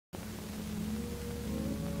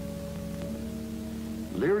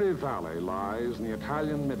Liri Valley lies in the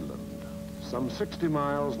Italian Midland, some 60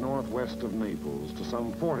 miles northwest of Naples to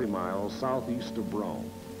some 40 miles southeast of Rome.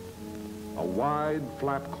 A wide,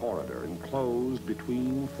 flat corridor enclosed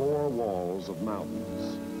between four walls of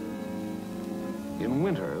mountains. In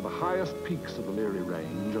winter, the highest peaks of the Liri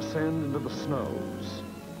Range ascend into the snows,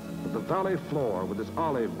 but the valley floor with its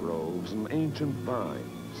olive groves and ancient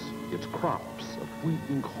vines, its crops of wheat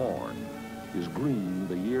and corn, is green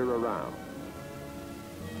the year around.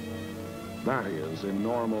 That is, in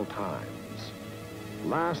normal times.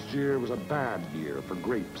 Last year was a bad year for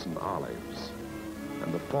grapes and olives,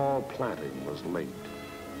 and the fall planting was late.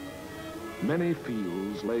 Many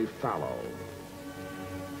fields lay fallow.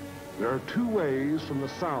 There are two ways from the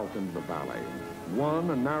south into the valley. One,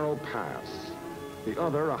 a narrow pass. The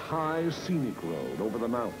other, a high, scenic road over the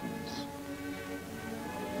mountains.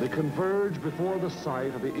 They converge before the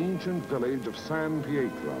site of the ancient village of San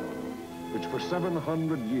Pietro, which for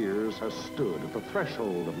 700 years has stood at the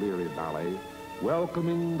threshold of Liri Valley,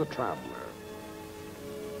 welcoming the traveler.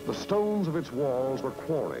 The stones of its walls were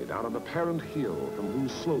quarried out of the parent hill from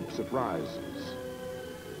whose slopes it rises.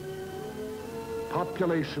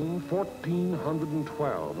 Population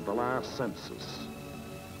 1,412 at the last census.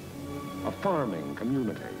 A farming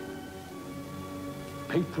community.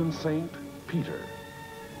 Patron saint, Peter.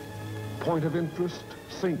 Point of interest,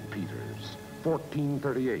 St. Peter's,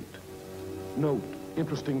 1438. Note,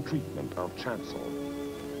 interesting treatment of chancel.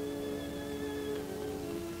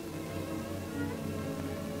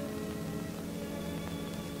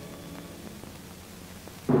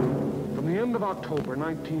 From the end of October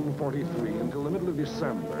 1943 until the middle of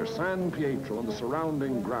December, San Pietro and the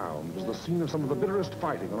surrounding ground was the scene of some of the bitterest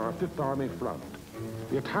fighting on our Fifth Army front.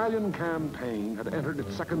 The Italian campaign had entered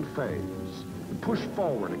its second phase. It pushed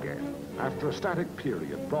forward again after a static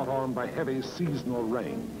period brought on by heavy seasonal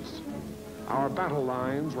rains. Our battle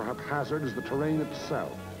lines were haphazard as the terrain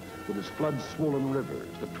itself, with its flood-swollen rivers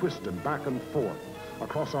that twisted back and forth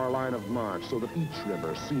across our line of march so that each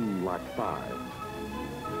river seemed like five.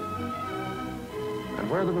 And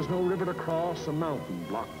where there was no river to cross, a mountain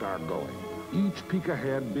blocked our going, each peak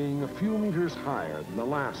ahead being a few meters higher than the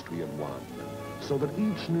last we had won, so that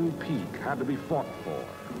each new peak had to be fought for,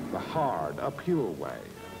 the hard, uphill way,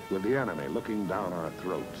 with the enemy looking down our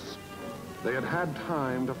throats. They had had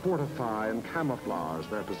time to fortify and camouflage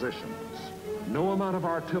their positions. No amount of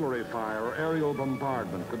artillery fire or aerial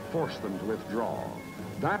bombardment could force them to withdraw.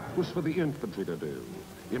 That was for the infantry to do,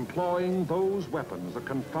 employing those weapons that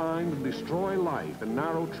can find and destroy life in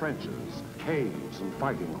narrow trenches, caves, and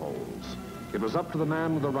fighting holes. It was up to the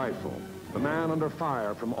man with the rifle, the man under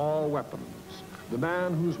fire from all weapons, the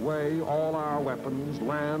man whose way all our weapons,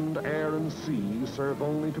 land, air, and sea, serve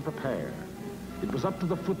only to prepare. It was up to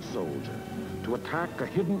the foot soldier to attack a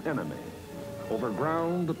hidden enemy over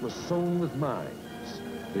ground that was sown with mines,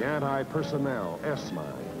 the anti-personnel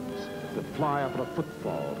S-mines that fly up at a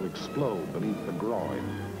footfall to explode beneath the groin.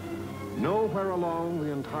 Nowhere along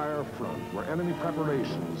the entire front were enemy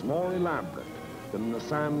preparations more elaborate than in the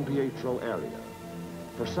San Pietro area.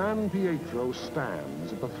 For San Pietro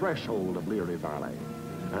stands at the threshold of Liri Valley,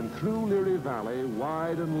 and through Liri Valley,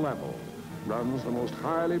 wide and level, runs the most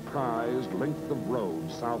highly prized length of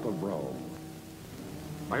road south of Rome.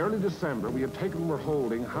 By early December, we had taken and were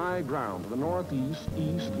holding high ground to the northeast,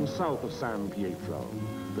 east, and south of San Pietro,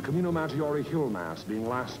 the Camino Maggiore hill mass being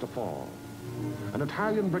last to fall. An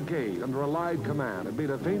Italian brigade under Allied command had made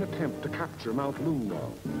a vain attempt to capture Mount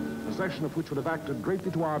Lungo, possession of which would have acted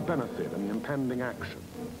greatly to our benefit in the impending action.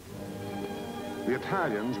 The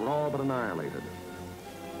Italians were all but annihilated.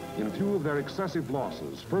 In view of their excessive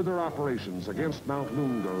losses, further operations against Mount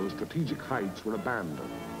Lungo's strategic heights were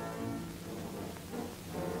abandoned.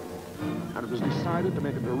 And it was decided to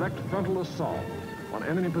make a direct frontal assault on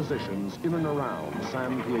enemy positions in and around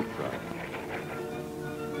San Pietro.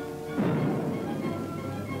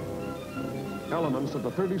 Elements of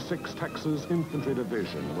the 36th Texas Infantry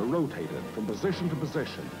Division were rotated from position to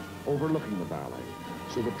position, overlooking the valley,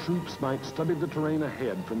 so the troops might study the terrain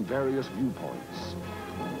ahead from various viewpoints.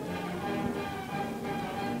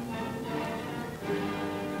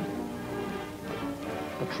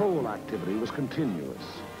 Patrol activity was continuous.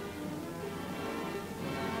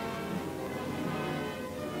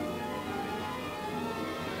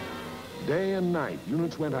 Day and night,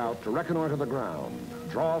 units went out to reconnoiter the ground,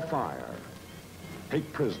 draw fire,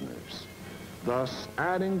 take prisoners, thus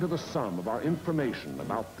adding to the sum of our information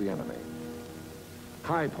about the enemy.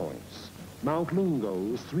 High points, Mount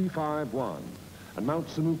Lungo's 351 and Mount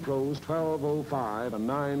Sinupro's 1205 and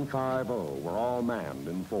 950 were all manned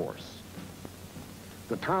in force.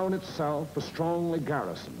 The town itself was strongly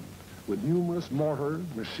garrisoned, with numerous mortar,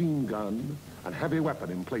 machine gun, and heavy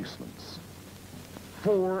weapon emplacements.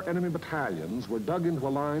 4 enemy battalions were dug into a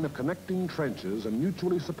line of connecting trenches and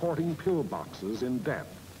mutually supporting pillboxes in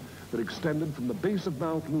depth that extended from the base of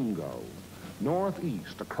Mount Lungo,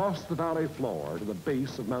 northeast across the valley floor to the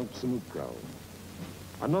base of Mount Sammucro.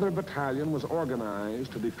 Another battalion was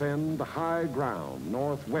organized to defend the high ground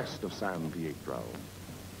northwest of San Pietro.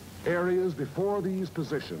 Areas before these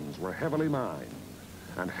positions were heavily mined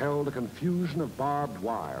and held a confusion of barbed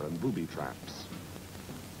wire and booby traps.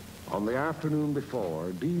 On the afternoon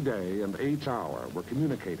before, D-Day and H-Hour were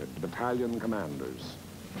communicated to battalion commanders.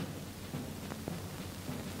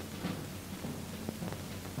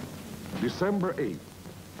 December 8th,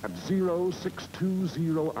 at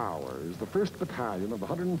 0620 hours, the 1st Battalion of the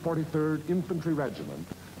 143rd Infantry Regiment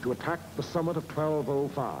to attack the summit of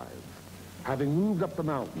 1205, having moved up the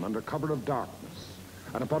mountain under cover of darkness,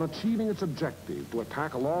 and upon achieving its objective to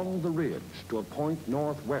attack along the ridge to a point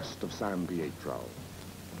northwest of San Pietro.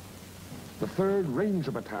 The 3rd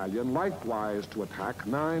Ranger Battalion likewise to attack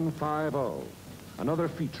 950, another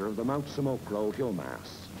feature of the Mount Sammucro hill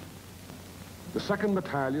mass. The 2nd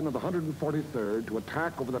Battalion of the 143rd to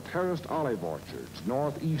attack over the terraced olive orchards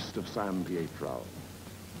northeast of San Pietro.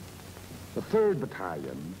 The 3rd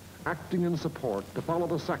Battalion acting in support to follow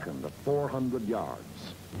the 2nd at 400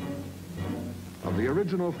 yards. Of the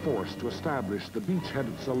original force to establish the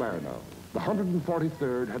beachhead at Salerno, the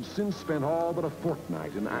 143rd had since spent all but a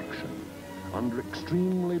fortnight in action under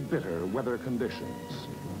extremely bitter weather conditions.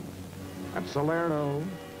 At Salerno,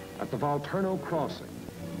 at the Volturno crossing,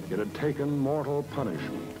 it had taken mortal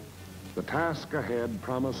punishment. The task ahead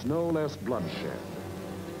promised no less bloodshed,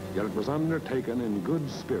 yet it was undertaken in good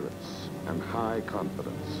spirits and high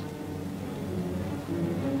confidence.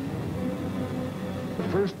 The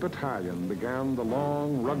 1st Battalion began the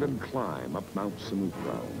long, rugged climb up Mount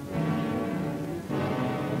Sammucro.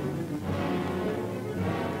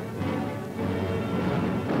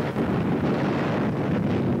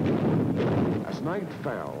 As night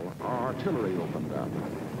fell, our artillery opened up,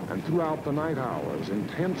 and throughout the night hours,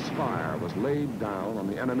 intense fire was laid down on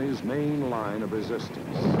the enemy's main line of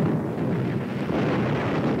resistance.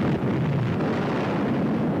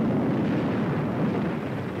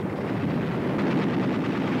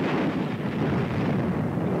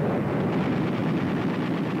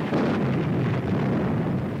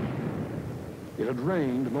 It had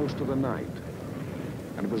rained most of the night,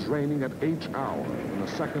 and it was raining at H-Hour when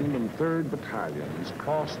the 2nd and 3rd Battalions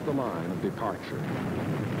crossed the line of departure.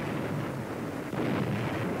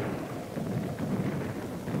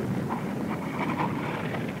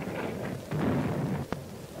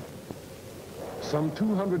 Some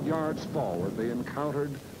 200 yards forward, they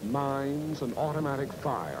encountered mines and automatic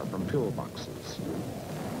fire from pillboxes.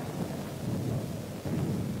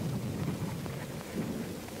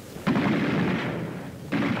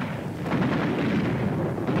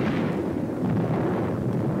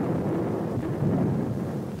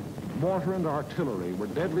 Mortar and artillery were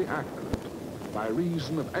deadly accurate by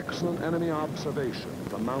reason of excellent enemy observation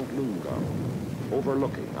from Mount Lungo,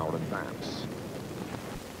 overlooking our advance,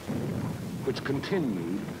 which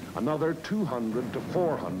continued another 200 to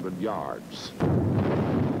 400 yards.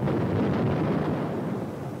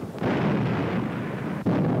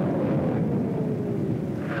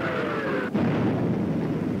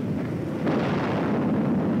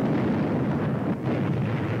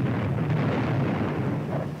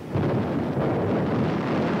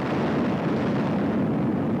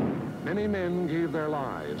 Many men gave their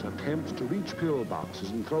lives in attempts to reach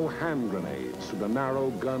pillboxes and throw hand grenades through the narrow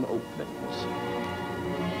gun openings.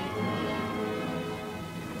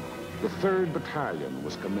 The 3rd Battalion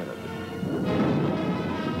was committed.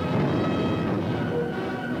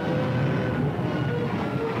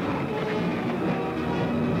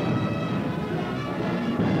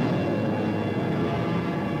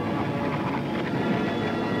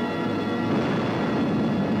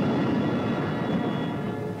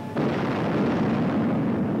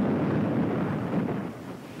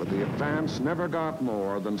 Advance never got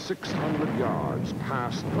more than 600 yards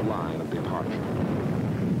past the line of departure.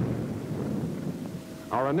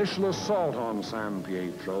 Our initial assault on San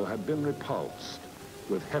Pietro had been repulsed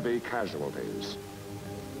with heavy casualties.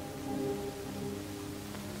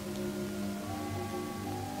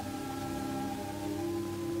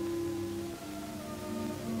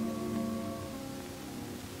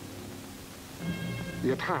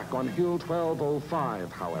 The attack on Hill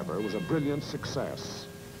 1205, however, was a brilliant success.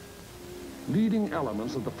 Leading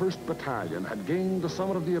elements of the 1st Battalion had gained the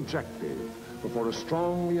summit of the objective before a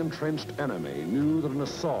strongly entrenched enemy knew that an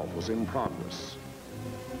assault was in progress.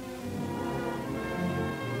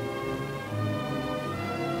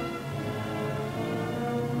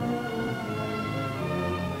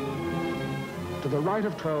 the right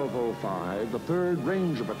of 1205, the 3rd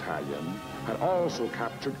Ranger Battalion had also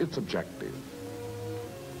captured its objective,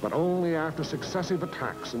 but only after successive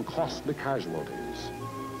attacks and costly casualties.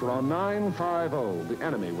 For on 950, the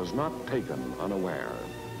enemy was not taken unaware.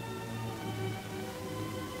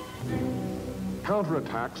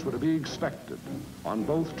 Counterattacks were to be expected on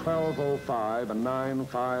both 1205 and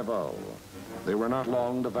 950. They were not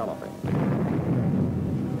long developing.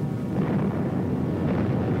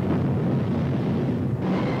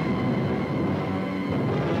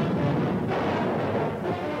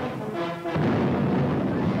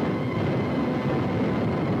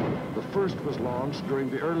 The first was launched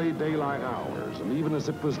during the early daylight hours, and even as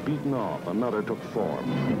it was beaten off, another took form.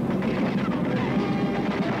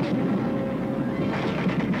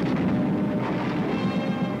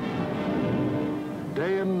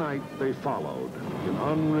 Day and night they followed in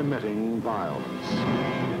unremitting violence.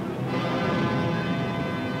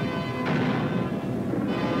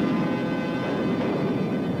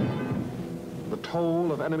 The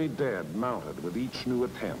toll of enemy dead mounted with each new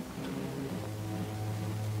attempt.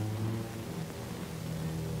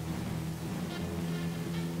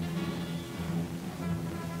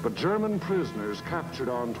 But German prisoners captured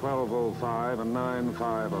on 1205 and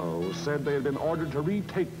 950 said they had been ordered to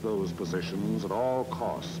retake those positions at all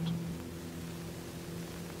cost.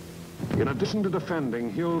 In addition to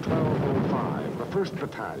defending Hill 1205, the 1st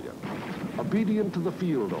Battalion, obedient to the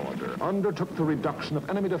field order, undertook the reduction of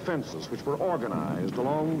enemy defenses which were organized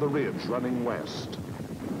along the ridge running west.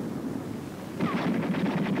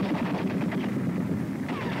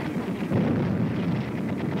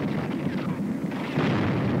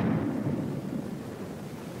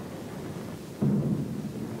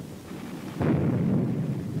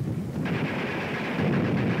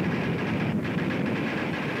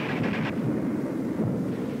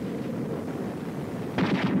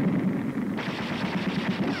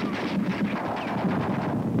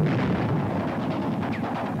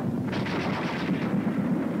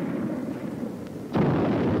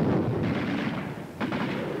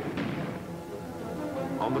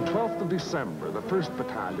 On the 12th of December, the 1st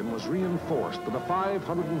Battalion was reinforced by the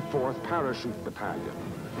 504th Parachute Battalion,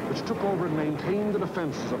 which took over and maintained the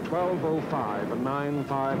defenses of 1205 and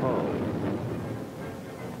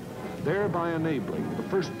 950, thereby enabling the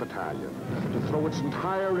 1st Battalion to throw its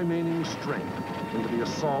entire remaining strength into the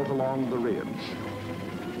assault along the ridge.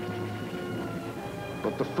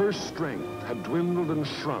 But the 1st strength had dwindled and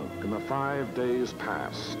shrunk in the 5 days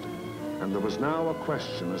past, and there was now a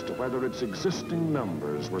question as to whether its existing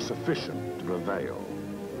numbers were sufficient to prevail.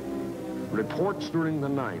 Reports during the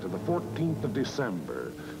night of the 14th of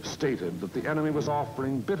December stated that the enemy was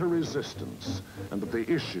offering bitter resistance and that the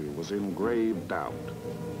issue was in grave doubt.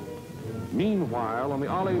 Meanwhile, on the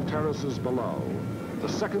olive terraces below, the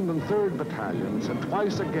 2nd and 3rd Battalions had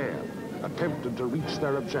twice again attempted to reach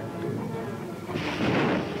their objective.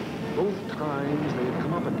 Both times they had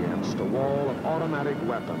come up against a wall of automatic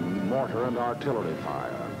weapon, mortar, and artillery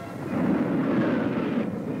fire.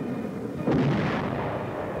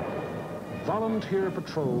 Volunteer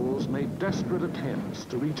patrols made desperate attempts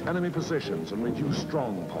to reach enemy positions and reduce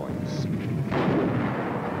strong points.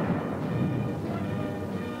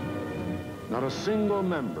 Not a single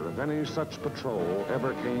member of any such patrol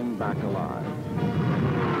ever came back alive.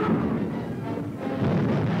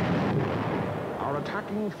 Our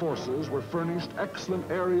attacking forces were furnished excellent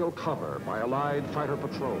aerial cover by Allied fighter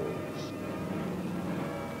patrols.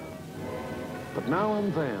 But now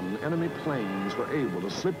and then, enemy planes were able to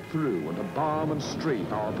slip through and to bomb and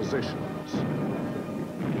strafe our positions,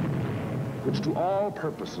 which to all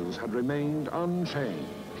purposes had remained unchanged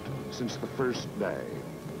since the first day.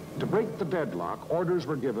 To break the deadlock, orders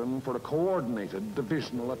were given for a coordinated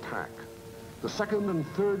divisional attack. The 2nd and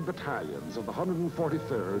 3rd Battalions of the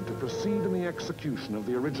 143rd to proceed in the execution of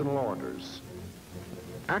the original orders.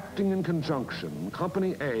 Acting in conjunction,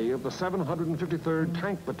 Company A of the 753rd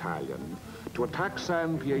Tank Battalion to attack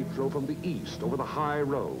San Pietro from the east over the high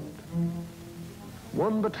road.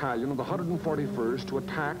 1 battalion of the 141st to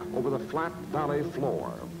attack over the flat valley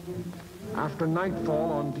floor. After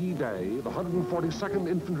nightfall on D-Day, the 142nd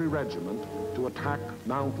Infantry Regiment to attack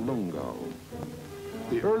Mount Lungo.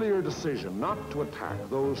 The earlier decision not to attack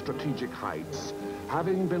those strategic heights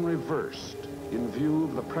having been reversed in view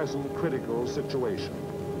of the present critical situation.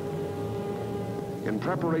 In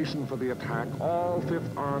preparation for the attack, all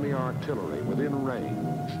 5th Army artillery within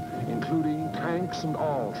range, including tanks and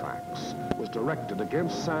all tracks, was directed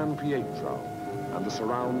against San Pietro and the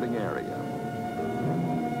surrounding area.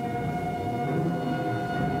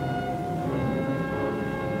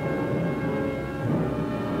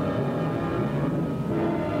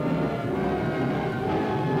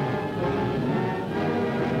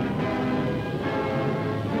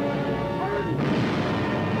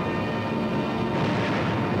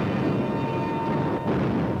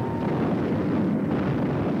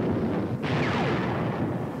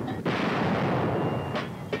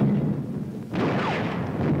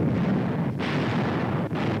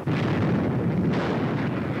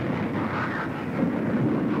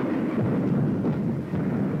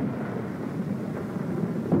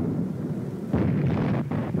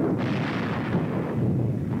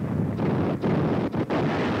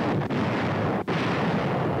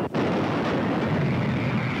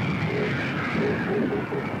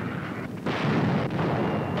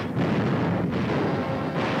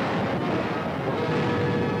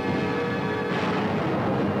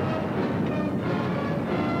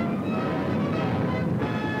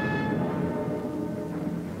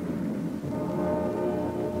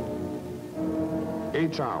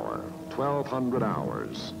 H hour, 1200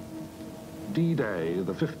 hours. D-Day,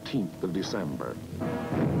 the 15th of December.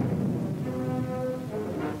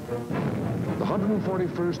 The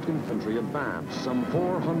 141st Infantry advanced some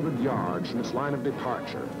 400 yards from its line of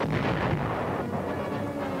departure,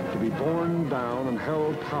 to be borne down and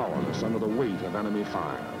held powerless under the weight of enemy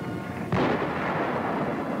fire.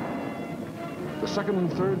 The 2nd and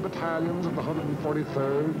 3rd Battalions of the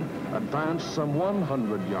 143rd advanced some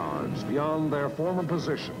 100 yards beyond their former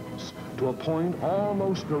positions to a point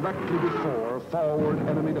almost directly before forward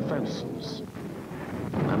enemy defenses.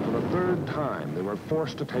 And for the 3rd time, they were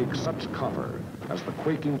forced to take such cover as the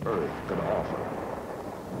quaking earth could offer.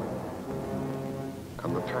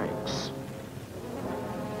 And the tanks.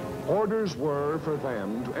 Orders were for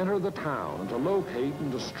them to enter the town and to locate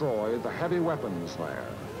and destroy the heavy weapons there,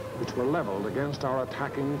 which were leveled against our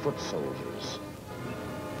attacking foot soldiers.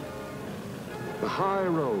 The high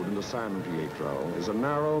road into San Pietro is a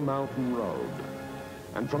narrow mountain road,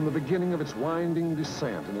 and from the beginning of its winding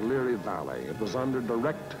descent in the Liri Valley, it was under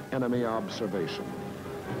direct enemy observation.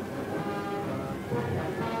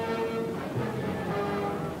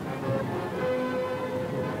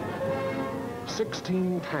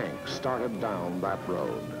 "16 tanks started down that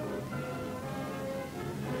road.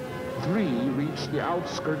 3 reached the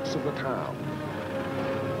outskirts of the town.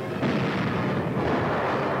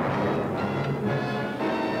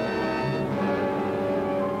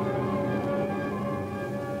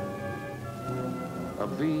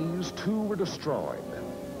 Of these, 2 were destroyed,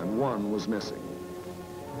 and 1 was missing.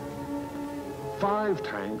 5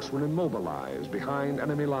 tanks were immobilized behind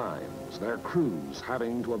enemy lines, their crews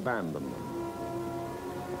having to abandon them.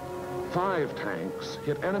 5 tanks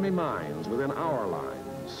hit enemy mines within our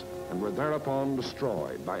lines and were thereupon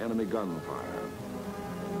destroyed by enemy gunfire.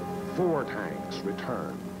 4 tanks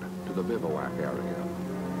returned to the bivouac area.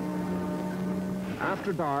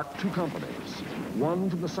 After dark, 2 companies, 1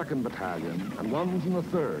 from the 2nd Battalion and 1 from the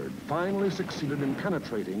 3rd, finally succeeded in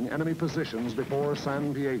penetrating enemy positions before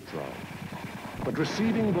San Pietro. But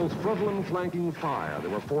receiving both frontal and flanking fire, they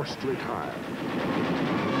were forced to retire.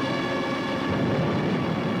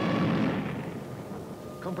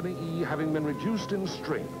 Company E having been reduced in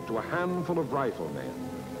strength to a handful of riflemen,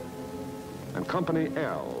 and Company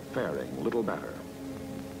L faring little better.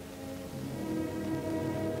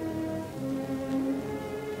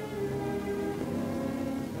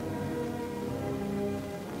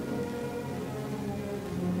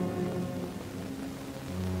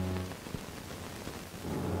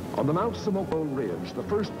 On the Mount Simoko Ridge, the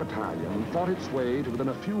 1st Battalion fought its way to within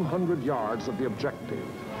a few hundred yards of the objective.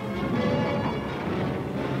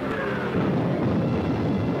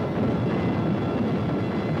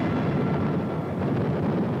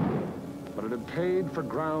 But it had paid for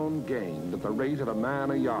ground gained at the rate of a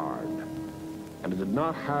man a yard, and it did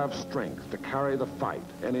not have strength to carry the fight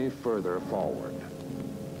any further forward.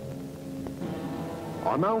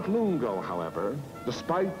 On Mount Lungo, however,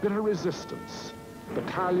 despite bitter resistance,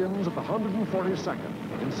 battalions of the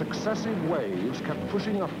 142nd, in successive waves, kept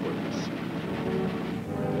pushing upwards,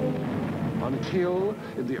 until,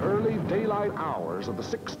 in the early daylight hours of the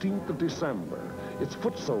 16th of December, its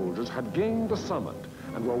foot soldiers had gained the summit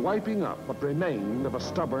and were wiping up what remained of a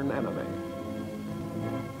stubborn enemy.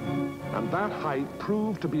 And that height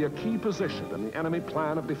proved to be a key position in the enemy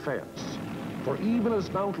plan of defense, for even as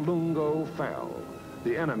Mount Lungo fell,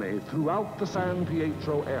 the enemy throughout the San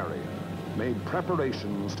Pietro area made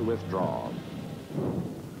preparations to withdraw.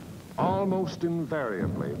 Almost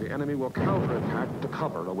invariably, the enemy will counterattack to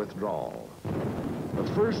cover a withdrawal. The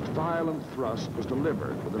first violent thrust was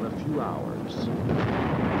delivered within a few hours.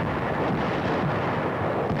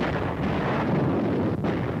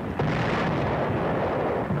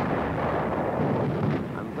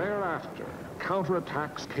 And thereafter,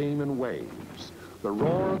 counterattacks came in waves, the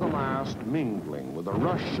roar of the last mingling with the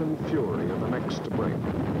rush and fury of the next to bring.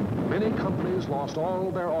 Many companies lost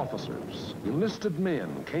all their officers. Enlisted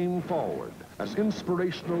men came forward as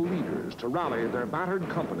inspirational leaders to rally their battered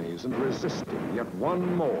companies into resisting yet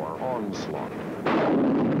one more onslaught.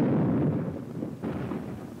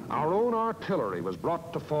 Our own artillery was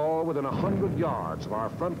brought to fall within 100 yards of our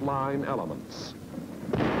front-line elements.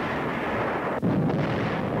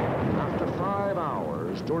 After 5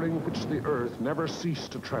 hours, during which the earth never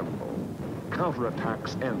ceased to tremble,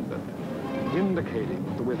 counterattacks ended, indicating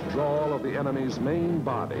that the withdrawal of the enemy's main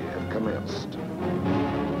body had commenced.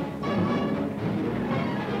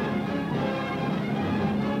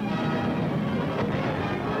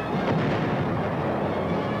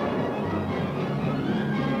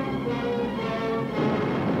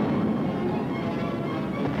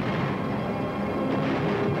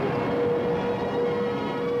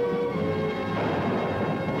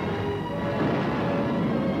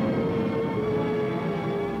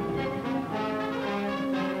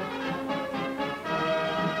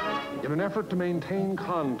 In an effort to maintain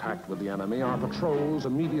contact with the enemy, our patrols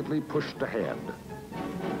immediately pushed ahead.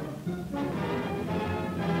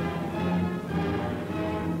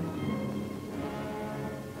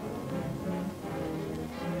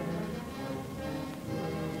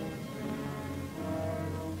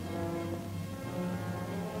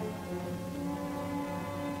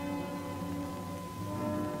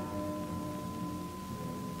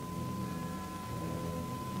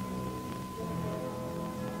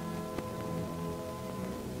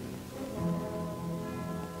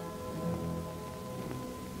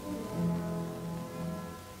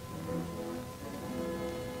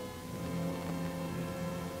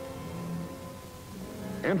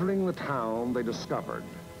 Entering the town, they discovered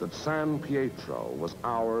that San Pietro was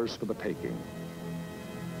ours for the taking.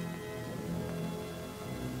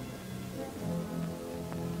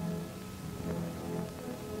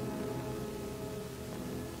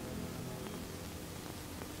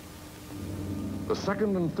 The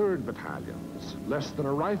 2nd and 3rd battalions, less than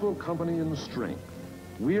a rifle company in strength,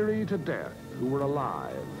 weary to death who were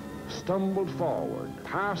alive, stumbled forward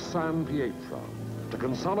past San Pietro to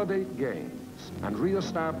consolidate gains and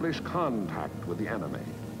re-establish contact with the enemy,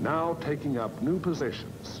 now taking up new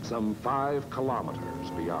positions some 5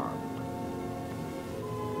 kilometers beyond.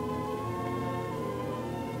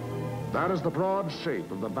 That is the broad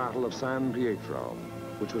shape of the Battle of San Pietro,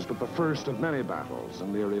 which was but the first of many battles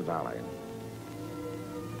in the Erie Valley.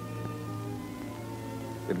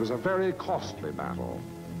 It was a very costly battle.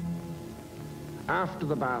 After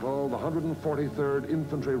the battle, the 143rd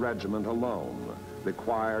Infantry Regiment alone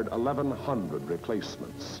required 1,100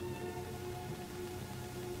 replacements.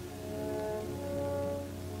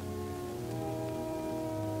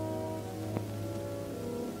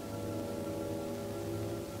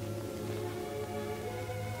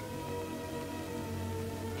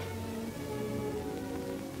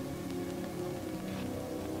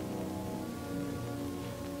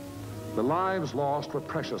 The lives lost were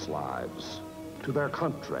precious lives to their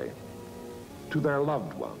country, to their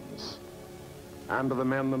loved ones, and to the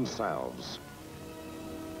men themselves.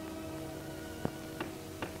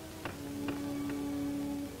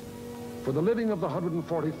 For the living of the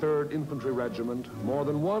 143rd Infantry Regiment, more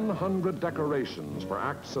than 100 decorations for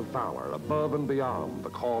acts of valor above and beyond the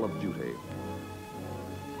call of duty.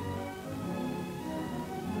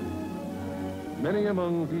 Many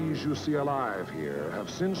among these you see alive here have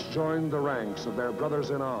since joined the ranks of their brothers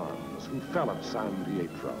in arms who fell at San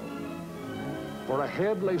Pietro. For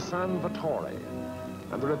ahead lay San Vittore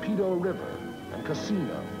and the Rapido River and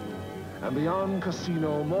Cassino, and beyond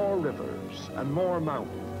Cassino more rivers and more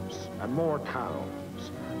mountains and more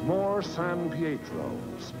towns, more San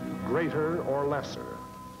Pietros, greater or lesser,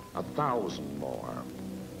 1,000 more.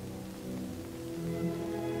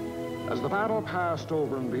 As the battle passed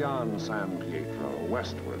over and beyond San Pietro,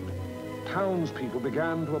 westward, townspeople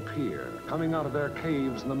began to appear, coming out of their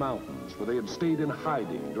caves in the mountains where they had stayed in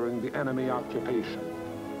hiding during the enemy occupation.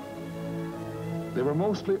 They were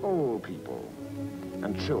mostly old people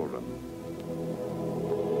and children.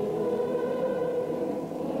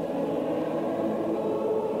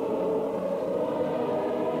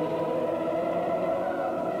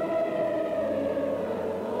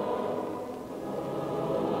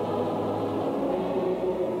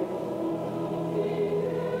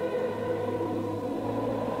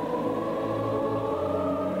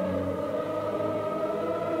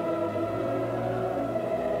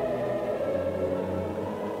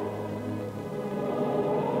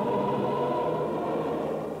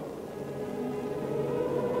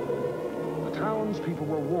 Townspeople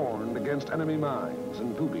were warned against enemy mines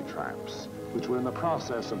and booby traps, which were in the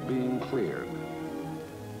process of being cleared.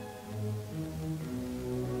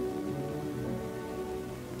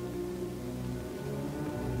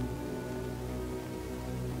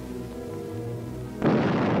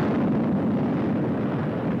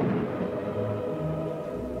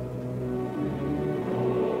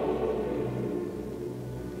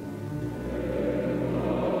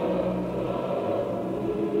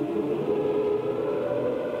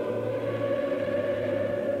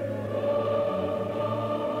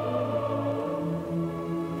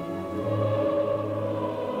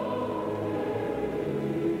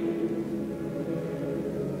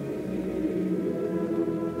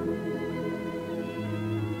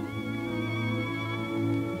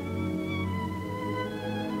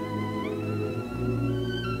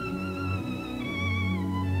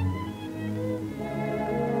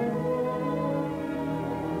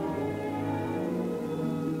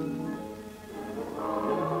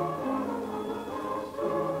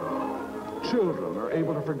 Children are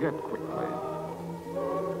able to forget quickly.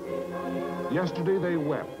 Yesterday they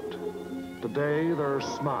wept Today, there are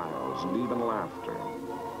smiles and even laughter.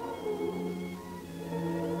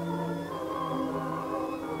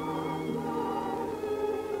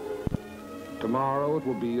 Tomorrow, it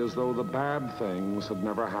will be as though the bad things had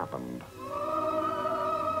never happened.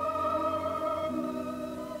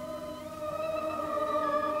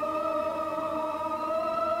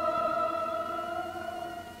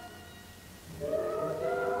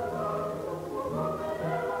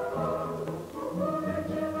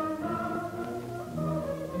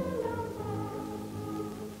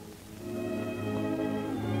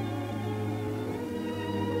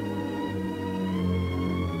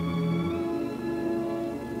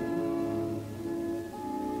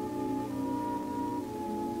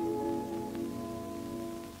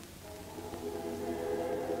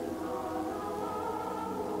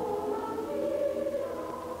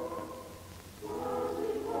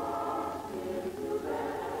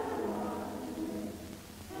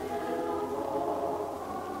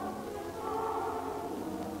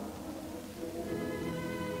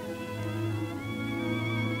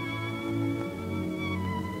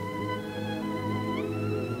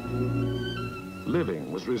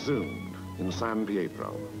 Living was resumed in San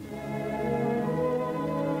Pietro.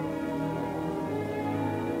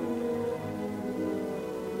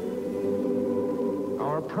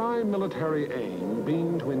 Our prime military aim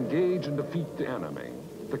being to engage and defeat the enemy,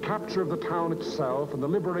 the capture of the town itself and the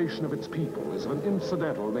liberation of its people is of an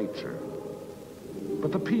incidental nature.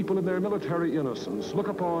 But the people in their military innocence look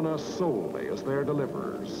upon us solely as their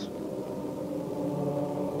deliverers.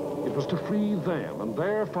 It was to free them and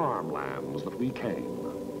their farmlands that we came.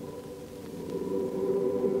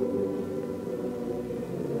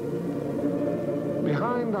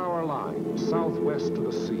 Behind our lines, southwest to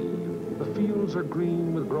the sea, the fields are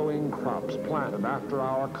green with growing crops planted after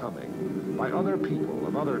our coming by other people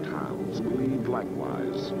of other towns who believed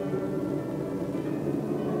likewise.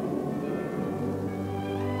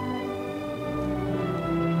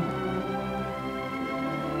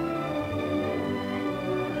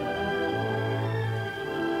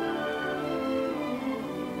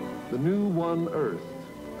 The new won earth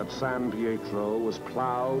at San Pietro was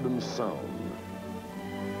plowed and sown.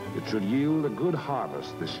 It should yield a good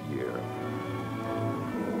harvest this year.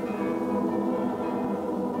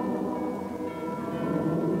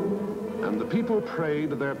 And the people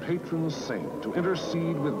prayed to their patron saint to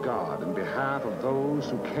intercede with God in behalf of those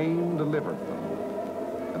who came, delivered them,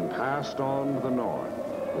 and passed on to the north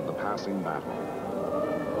with the passing battle.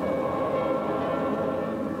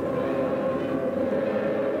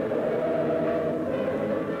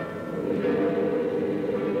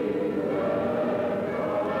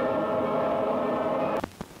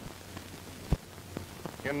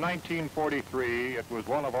 In 1943, it was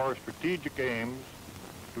one of our strategic aims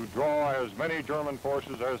to draw as many German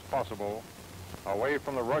forces as possible away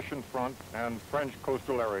from the Russian front and French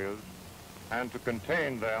coastal areas and to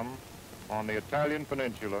contain them on the Italian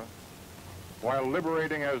peninsula while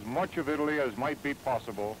liberating as much of Italy as might be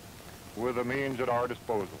possible with the means at our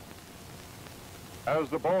disposal. As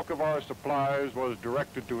the bulk of our supplies was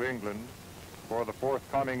directed to England for the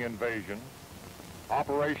forthcoming invasion,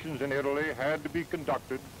 operations in Italy had to be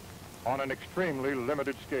conducted on an extremely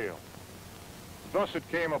limited scale. Thus it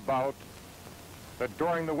came about that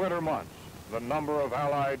during the winter months, the number of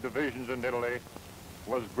Allied divisions in Italy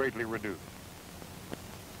was greatly reduced.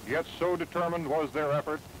 Yet so determined was their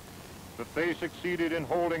effort that they succeeded in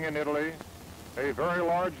holding in Italy a very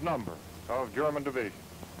large number of German divisions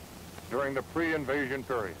during the pre-invasion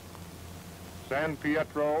period. San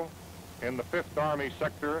Pietro in the 5th Army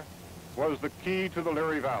sector was the key to the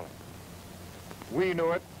Liri Valley. We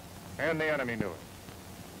knew it, and the enemy knew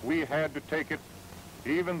it. We had to take it,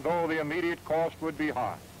 even though the immediate cost would be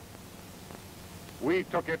high. We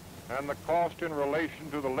took it, and the cost in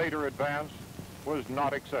relation to the later advance was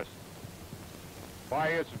not excessive. By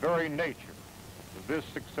its very nature, this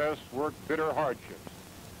success worked bitter hardships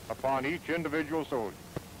upon each individual soldier,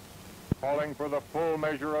 calling for the full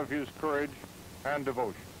measure of his courage and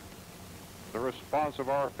devotion. The response of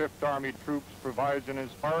our 5th Army troops provides an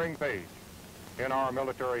inspiring page in our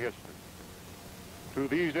military history. To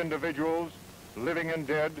these individuals, living and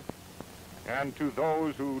dead, and to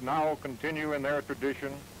those who now continue in their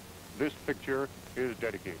tradition, this picture is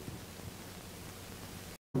dedicated.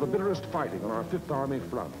 The bitterest fighting on our 5th Army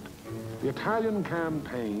front, the Italian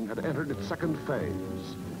campaign had entered its second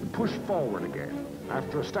phase. It pushed forward again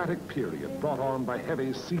after a static period brought on by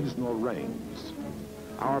heavy seasonal rains.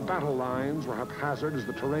 Our battle lines were haphazard as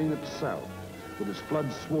the terrain itself, with its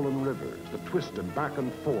flood-swollen rivers that twisted back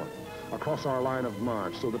and forth across our line of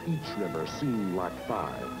march so that each river seemed like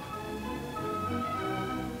 5.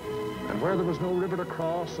 And where there was no river to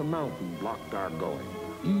cross, a mountain blocked our going,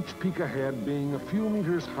 each peak ahead being a few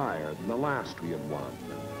meters higher than the last we had won,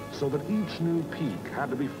 so that each new peak had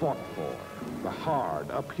to be fought for, the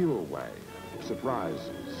hard uphill way as it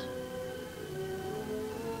rises.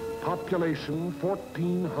 Population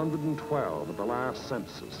 1,412 at the last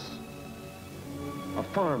census. A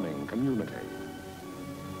farming community.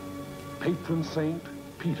 Patron saint,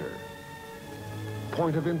 Peter.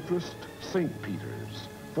 Point of interest, St. Peter's,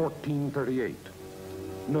 1438.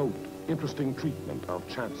 Note, interesting treatment of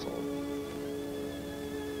chancel.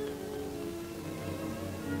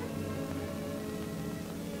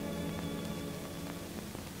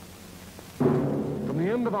 From the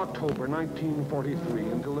end of October 1943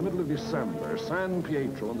 until the middle of December, San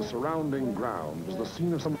Pietro and the surrounding ground was the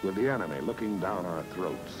scene of some of the enemy looking down our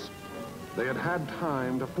throats. They had had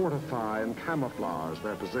time to fortify and camouflage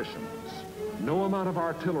their positions. No amount of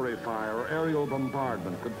artillery fire or aerial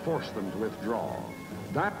bombardment could force them to withdraw.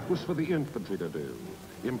 That was for the infantry to do,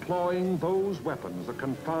 employing those weapons that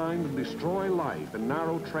confine and destroy life in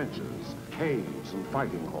narrow trenches, caves, and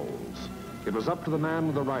fighting holes. It was up to the man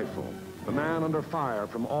with the rifle, the man under fire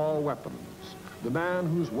from all weapons, the man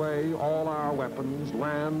whose way all our weapons,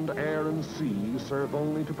 land, air, and sea, serve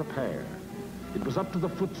only to prepare. It was up to the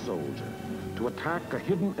foot soldier to attack a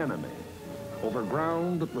hidden enemy over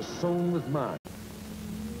ground that was sown with mud.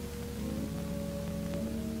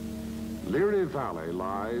 Liri Valley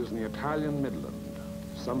lies in the Italian Midland,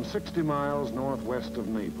 some 60 miles northwest of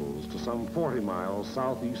Naples to some 40 miles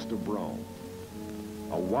southeast of Rome.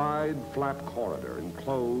 A wide, flat corridor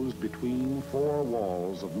enclosed between four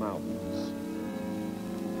walls of mountains.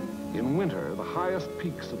 In winter, the highest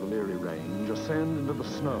peaks of the Liri Range ascend into the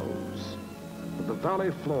snows, but the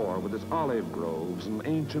valley floor with its olive groves and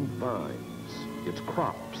ancient vines, its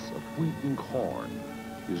crops of wheat and corn,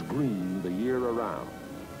 is green the year around.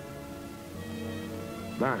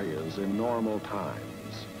 That is, in normal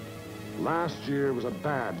times. Last year was a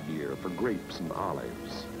bad year for grapes and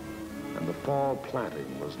olives, and the fall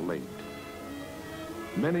planting was late.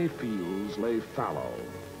 Many fields lay fallow.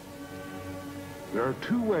 There are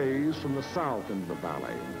two ways from the south into the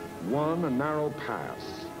valley. One, a narrow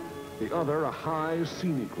pass. The other, a high,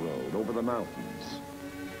 scenic road over the mountains.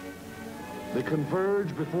 They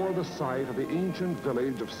converge before the site of the ancient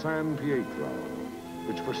village of San Pietro,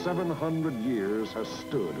 which for 700 years has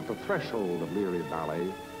stood at the threshold of Liri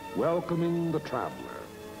Valley, welcoming the traveler.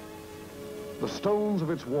 The stones of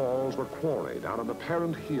its walls were quarried out of the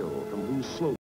parent hill from whose slope